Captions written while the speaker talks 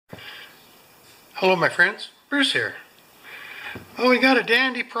Hello my friends, Bruce here. Oh, we got a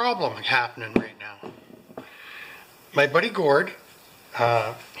dandy problem happening right now. My buddy Gord,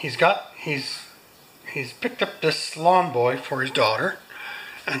 he's picked up this LawnBoy for his daughter,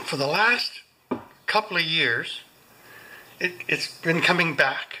 and for the last couple of years it's been coming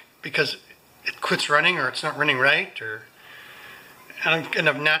back because it quits running or it's not running right,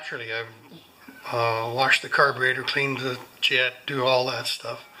 and naturally I've washed the carburetor, cleaned the jet, do all that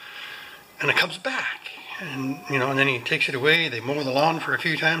stuff, and it comes back. And and then he takes it away, they mow the lawn for a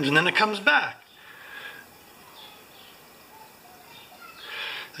few times, and then it comes back.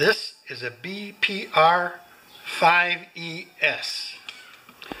 This is a BPR 5ES.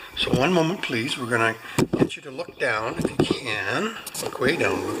 So one moment please, we're going to get you to look down if you can. Look way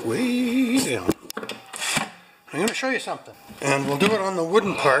down, look way down. I'm going to show you something. And we'll do it on the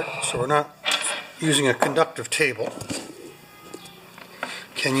wooden part so we're not using a conductive table.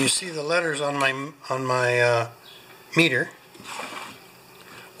 Can you see the letters on my meter?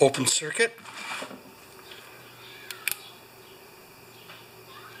 Open circuit,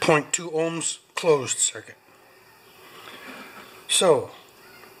 0.2 ohms closed circuit. So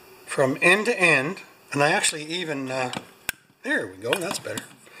from end to end, and I actually even there we go, that's better.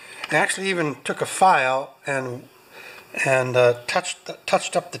 I actually even took a file and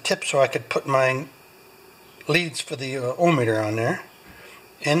touched up the tip so I could put my leads for the ohmmeter on there.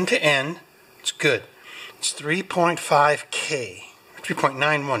 End to end, it's good. It's 3.5K,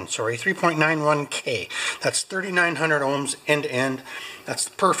 3.91, sorry, 3.91K. That's 3,900 ohms end to end. That's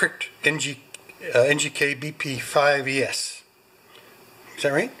the perfect NGK BP5ES. Is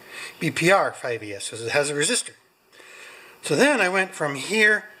that right? BPR 5ES, because it has a resistor. So then I went from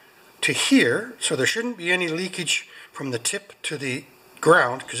here to here, so there shouldn't be any leakage from the tip to the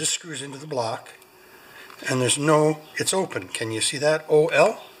ground, because this screws into the block. And there's no, it's open. Can you see that?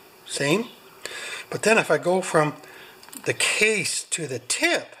 OL, same. But then if I go from the case to the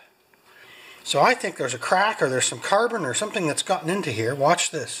tip, so I think there's a crack or there's some carbon or something that's gotten into here.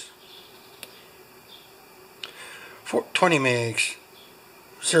 Watch this. 20 megs,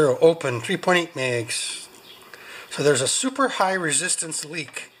 0 open, 3.8 megs. So there's a super high resistance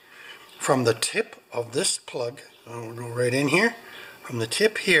leak from the tip of this plug. I'll go right in here. From the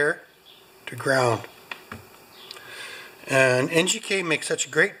tip here to ground. And NGK makes such a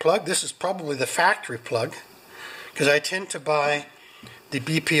great plug. This is probably the factory plug, because I tend to buy the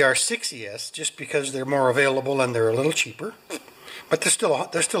BPR 6ES just because they're more available and they're a little cheaper. But they're still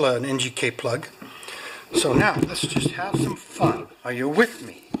an NGK plug. So now let's just have some fun. Are you with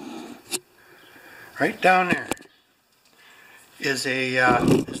me? Right down there is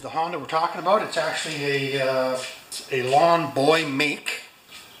the Honda we're talking about. It's actually a LawnBoy make,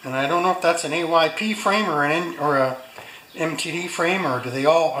 and I don't know if that's an AYP frame or a MTD frame, or are they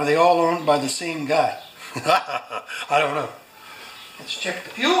all owned by the same guy? I don't know. Let's check the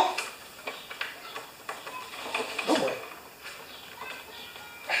fuel. Oh boy.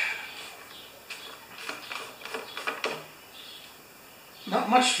 Not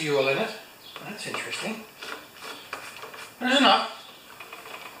much fuel in it. That's interesting. There's enough.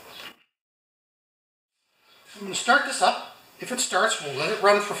 I'm going to start this up. If it starts, we'll let it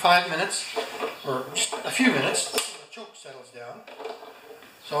run for 5 minutes, or just a few minutes. Choke settles down.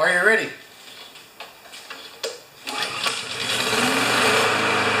 So are you ready?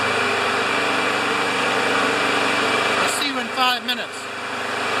 I'll see you in 5 minutes.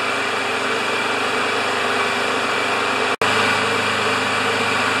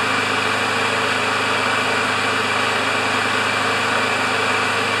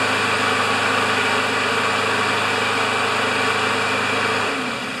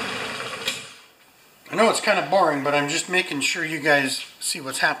 I know it's kind of boring, but I'm just making sure you guys see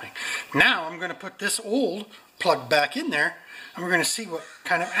what's happening. Now I'm going to put this old plug back in there, and we're going to see what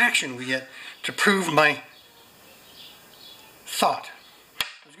kind of action we get to prove my thought. I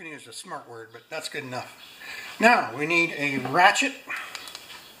was going to use a smart word, but that's good enough. Now we need a ratchet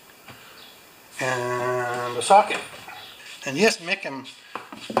and a socket. And yes, Mick,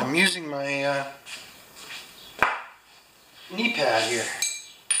 I'm using my knee pad here.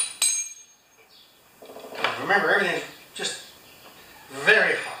 Remember, everything's just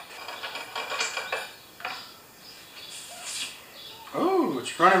very hot. Oh,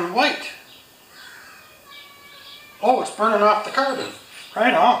 it's running white. Oh, it's burning off the carbon.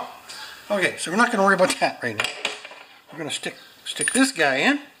 Right on. Okay, so we're not going to worry about that right now. We're going to stick this guy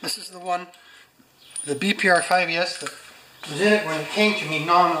in. This is the one, the BPR 5ES that was in it when it came to me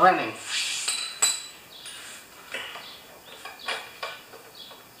non-running.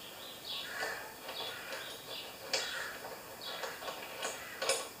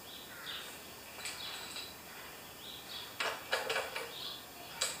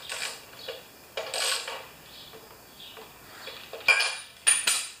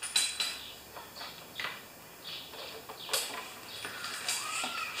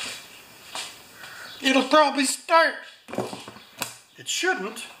 It'll probably start. It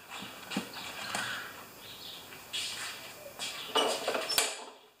shouldn't.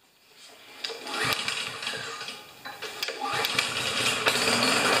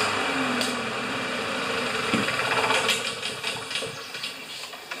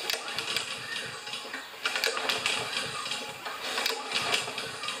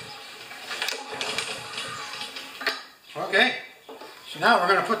 Okay, so now we're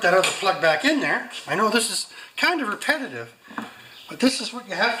going to put that other plug back in there. I know this is kind of repetitive, but this is what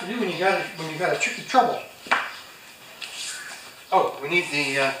you have to do when you got a tricky trouble. Oh, we need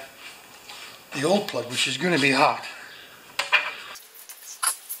the old plug, which is going to be hot.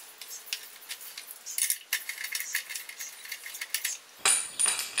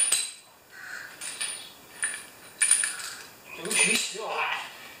 Oh, she's still hot.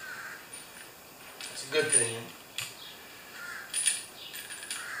 That's a good thing.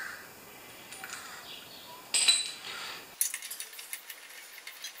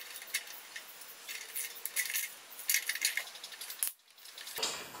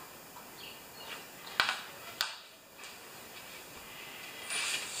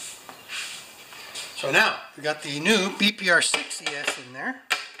 So now, we got the new BPR6ES in there,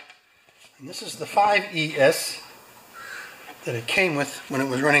 and this is the 5ES that it came with when it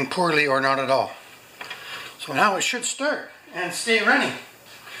was running poorly or not at all. So now it should start and stay running.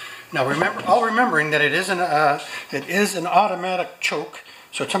 Now remembering that it is an automatic choke,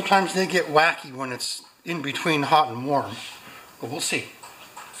 so sometimes they get wacky when it's in between hot and warm, but we'll see.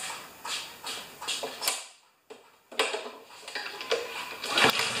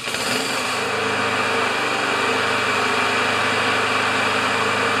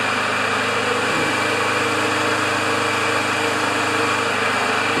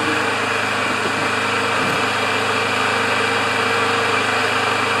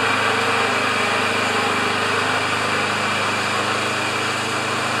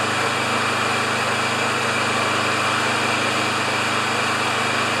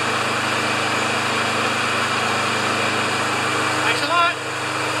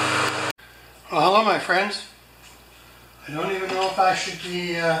 Well, hello my friends. I don't even know if I should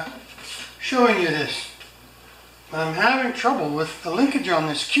be showing you this. I'm having trouble with the linkage on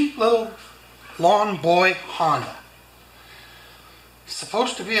this cute little LawnBoy Honda. It's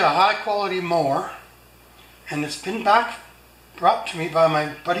supposed to be a high quality mower, and it's been brought to me by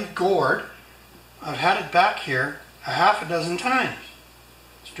my buddy Gord. I've had it back here a half a dozen times.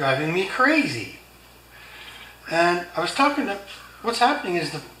 It's driving me crazy. And I was talking to, what's happening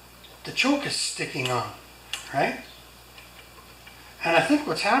is the choke is sticking on, right? And I think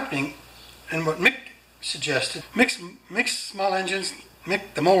what's happening, and what Mick suggested, Mick's small engines,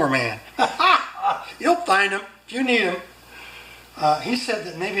 Mick the mower man. You'll find him if you need him. He said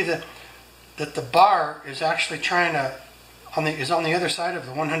that maybe that the bar is actually trying to on the other side of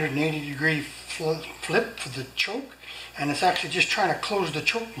the 180-degree flip for the choke, and it's actually just trying to close the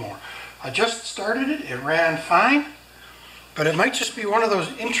choke more. I just started it. It ran fine. But it might just be one of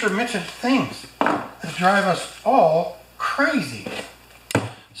those intermittent things that drive us all crazy.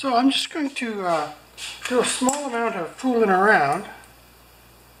 So I'm just going to do a small amount of fooling around.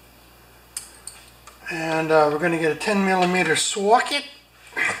 And we're going to get a 10mm socket.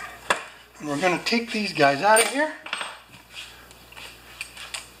 And we're going to take these guys out of here.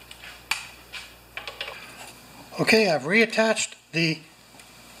 Okay, I've reattached the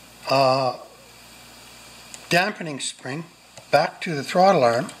dampening spring back to the throttle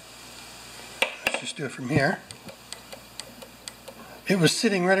arm. Let's just do it from here. It was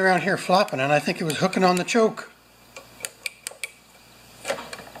sitting right around here flopping, and I think it was hooking on the choke.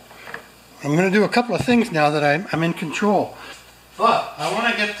 I'm going to do a couple of things now that I'm in control. But I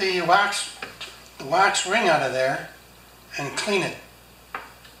want to get the wax ring out of there and clean it.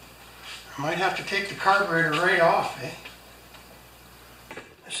 I might have to take the carburetor right off, eh?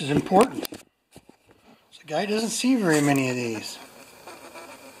 This is important. The guy doesn't see very many of these.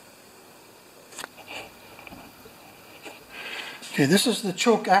 Okay, this is the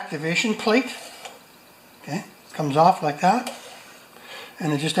choke activation plate. Okay, it comes off like that,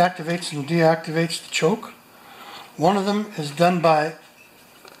 and it just activates and deactivates the choke. One of them is done by,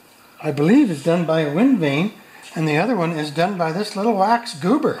 I believe, is done by a wind vane, and the other one is done by this little wax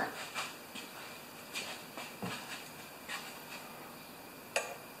goober.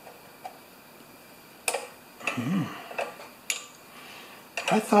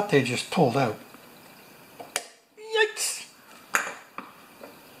 I thought they just pulled out. Yikes!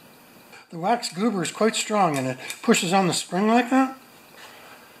 The wax goober is quite strong, and it pushes on the spring like that.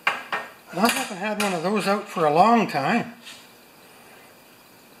 And I haven't had one of those out for a long time.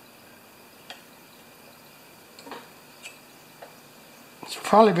 It's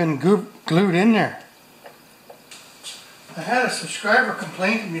probably been glued in there. I had a subscriber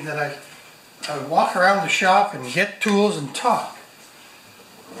complain to me that I would walk around the shop and get tools and talk.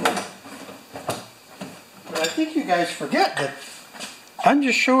 But I think you guys forget that I'm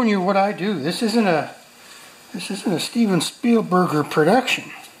just showing you what I do. This isn't a Steven Spielberger production.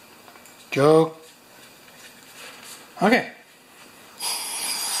 Joe. Okay.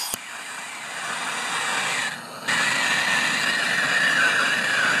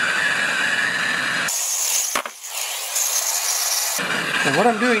 So what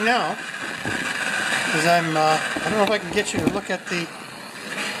I'm doing now is I don't know if I can get you to look at the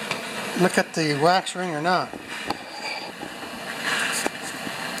wax ring or not.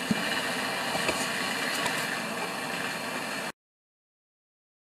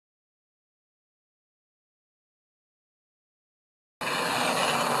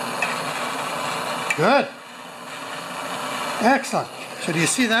 Good. Excellent. So do you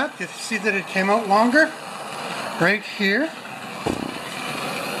see that? Do you see that it came out longer? Right here.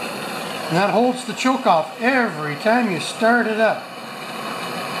 And that holds the choke off every time you start it up.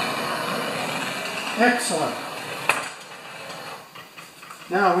 Excellent.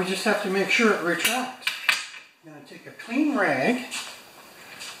 Now we just have to make sure it retracts. I'm going to take a clean rag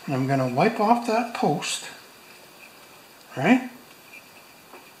and I'm going to wipe off that post. Right?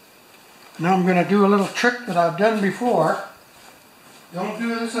 Now I'm going to do a little trick that I've done before. Don't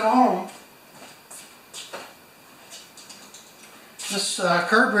do this at home. This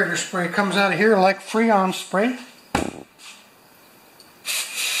carburetor spray comes out of here like Freon spray.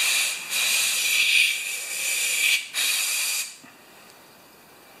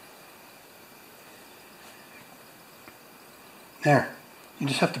 There. You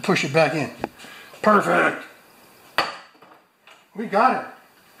just have to push it back in. Perfect! We got it.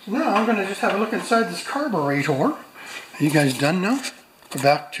 So now I'm going to just have a look inside this carburetor. Are you guys done now? Go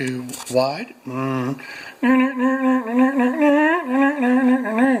back to wide.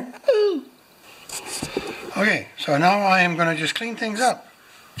 Okay, so now I am going to just clean things up.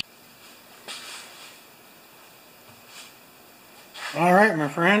 Alright, my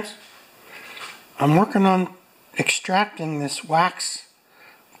friends. I'm working on extracting this wax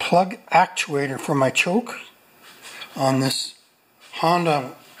plug actuator from my choke on this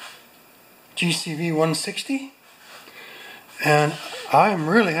Honda GCV 160, and I'm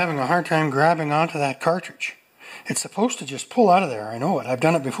really having a hard time grabbing onto that cartridge. It's supposed to just pull out of there. I know it. I've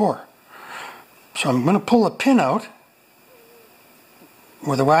done it before. So I'm going to pull a pin out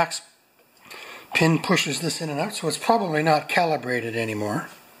where the wax pin pushes this in and out, so it's probably not calibrated anymore.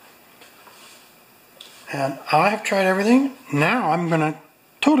 And I've tried everything. Now I'm going to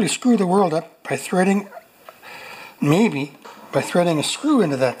totally screw the world up by threading, maybe by threading a screw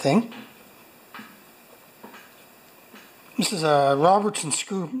into that thing. This is a Robertson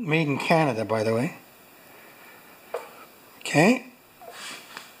screw made in Canada, by the way. Okay.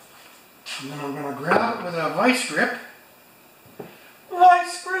 And then I'm going to grab it with a vice grip.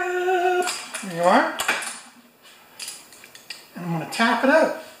 Vice grip! There you are. And I'm going to tap it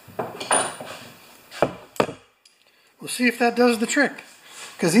out. We'll see if that does the trick.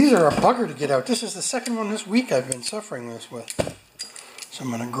 Because these are a bugger to get out. This is the second one this week I've been suffering this with. So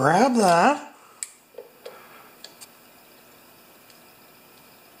I'm going to grab that.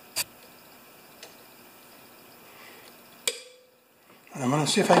 And I'm going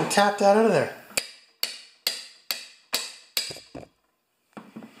to see if I can tap that out of there.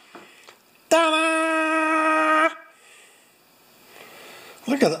 Ta-da!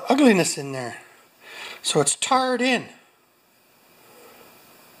 Look at the ugliness in there. So it's tarred in.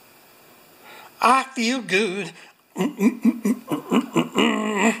 I feel good.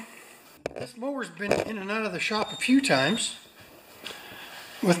 This mower's been in and out of the shop a few times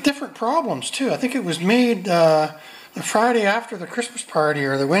with different problems too. I think it was made the Friday after the Christmas party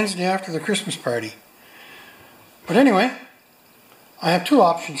or the Wednesday after the Christmas party. But anyway, I have two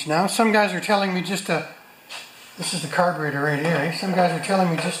options now. Some guys are telling me just to, this is the carburetor right here, eh? Some guys are telling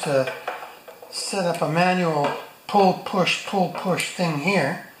me just to set up a manual pull push thing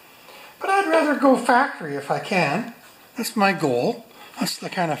here. But I'd rather go factory if I can. That's my goal. That's the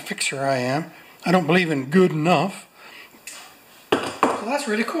kind of fixer I am. I don't believe in good enough. So that's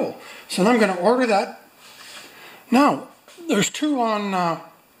really cool. So now I'm going to order that. Now, there's two on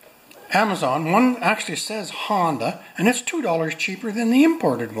Amazon. One actually says Honda, and it's $2 cheaper than the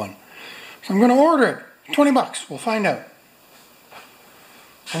imported one. So I'm going to order it. 20 bucks. We'll find out.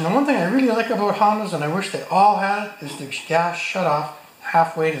 And the one thing I really like about Hondas, and I wish they all had it, is the gas shut off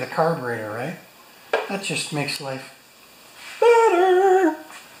halfway to the carburetor, right? That just makes life better.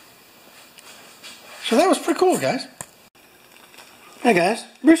 So that was pretty cool, guys. Hi guys,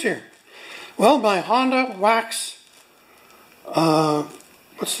 Bruce here. Well, my Honda wax,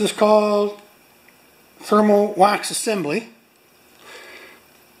 what's this called? Thermal wax assembly.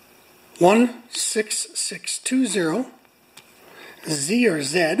 16620 Z or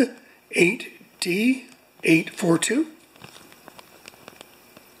Z 8D842.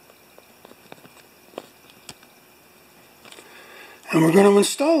 And we're going to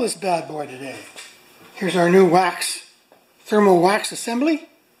install this bad boy today. Here's our new thermal wax assembly.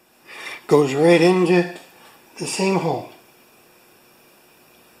 Goes right into the same hole.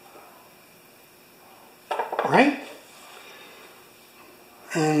 Right?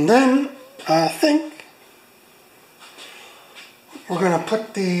 And then I think we're going to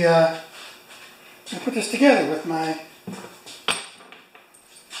put put this together with my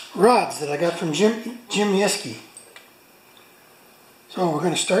rods that I got from Jim Yeski. So we're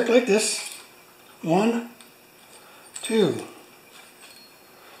going to start like this. 1, 2.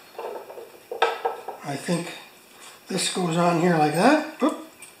 I think this goes on here like that. Oop.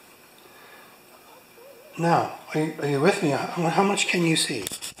 Now, are you with me? How much can you see?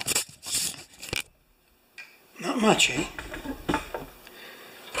 Not much, eh?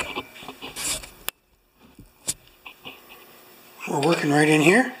 We're working right in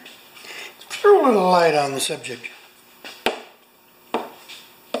here. Let's throw a little light on the subject.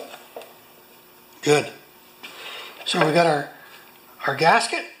 Good. So we got our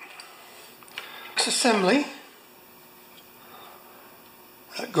gasket, assembly,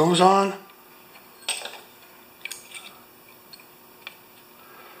 that goes on,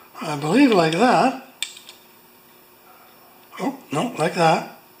 I believe like that. Oh, no, like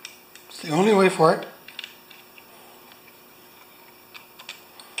that. It's the only way for it.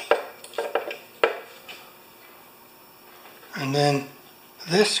 And then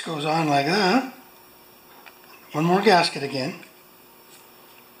this goes on like that. One more gasket again.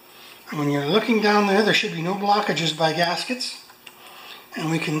 And when you're looking down there, there should be no blockages by gaskets.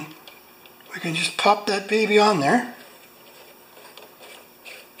 And we can just pop that baby on there.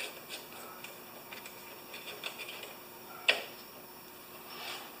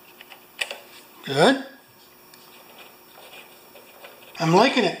 Good. I'm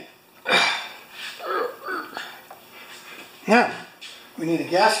liking it. Now, we need a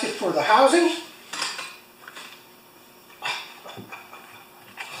gasket for the housing.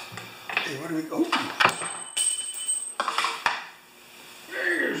 Okay, what do we go?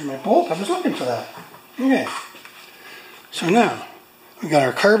 There's my bolt. I was looking for that. Okay. So now, we got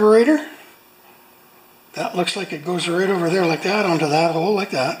our carburetor. That looks like it goes right over there like that, onto that hole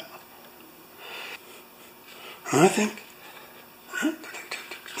like that. I think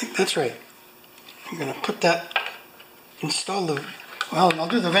that's right. I'm going to put that, well, I'll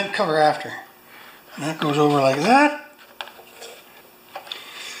do the vent cover after. And that goes over like that.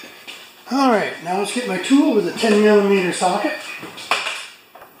 Alright, now let's get my tool with a 10mm socket.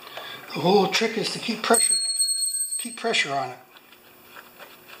 The whole trick is to keep pressure on it.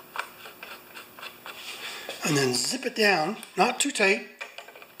 And then zip it down, not too tight.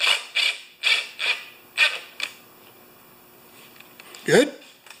 Good.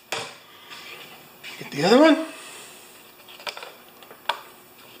 Get the other one.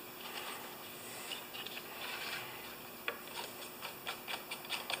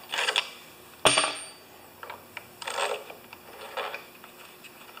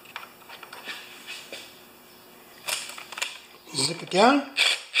 Zip it down.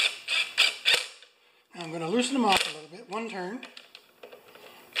 Now I'm going to loosen them off a little bit, one turn,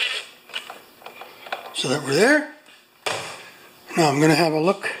 so that we're there. Now I'm going to have a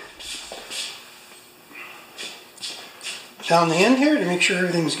look down the end here to make sure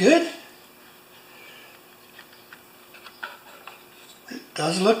everything's good. It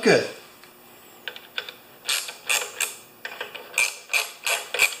does look good.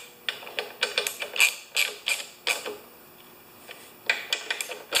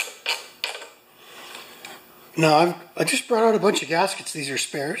 Now I just brought out a bunch of gaskets. These are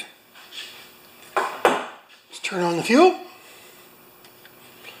spares. Let's turn on the fuel.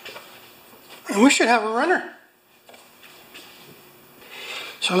 And we should have a runner.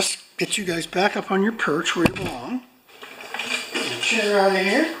 So let's get you guys back up on your perch where you belong. Get your chair out of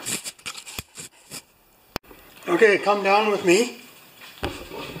here. Okay, come down with me.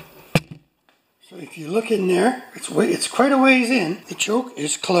 So if you look in there, it's quite a ways in. The choke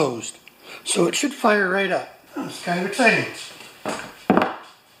is closed. So it should fire right up. That's kind of exciting.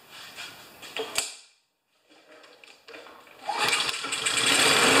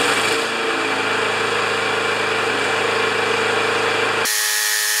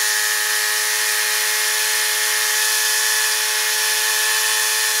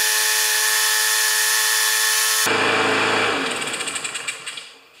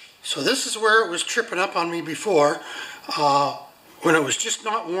 So this is where it was tripping up on me before, when it was just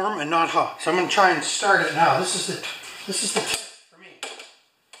not warm and not hot. So I'm going to try and start it now. This is the test for me.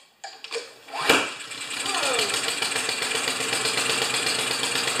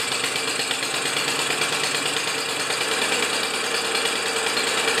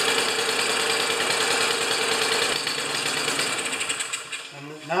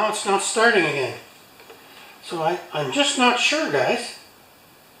 And now it's not starting again. So I'm just not sure, guys.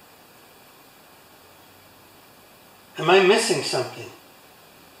 Am I missing something?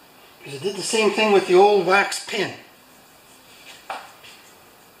 Because it did the same thing with the old wax pin.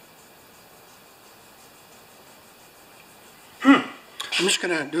 I'm just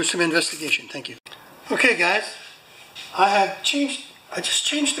going to do some investigation. Thank you. Okay, guys. I just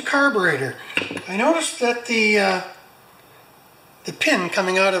changed the carburetor. I noticed that the pin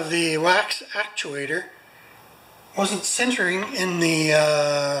coming out of the wax actuator wasn't centering in the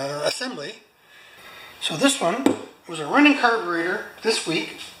assembly. So this one was a running carburetor this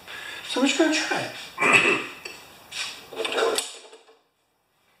week, so I'm just going to try it.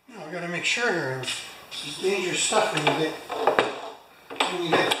 Now I've got to make sure here. This is dangerous stuff when you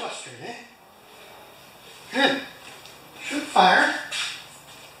get flustered, eh? Good. Should fire.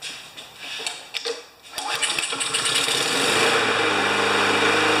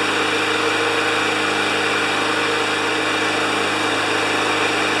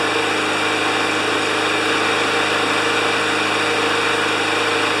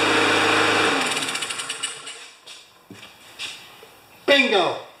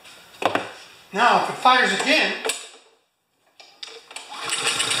 Bingo! Now, if it fires again,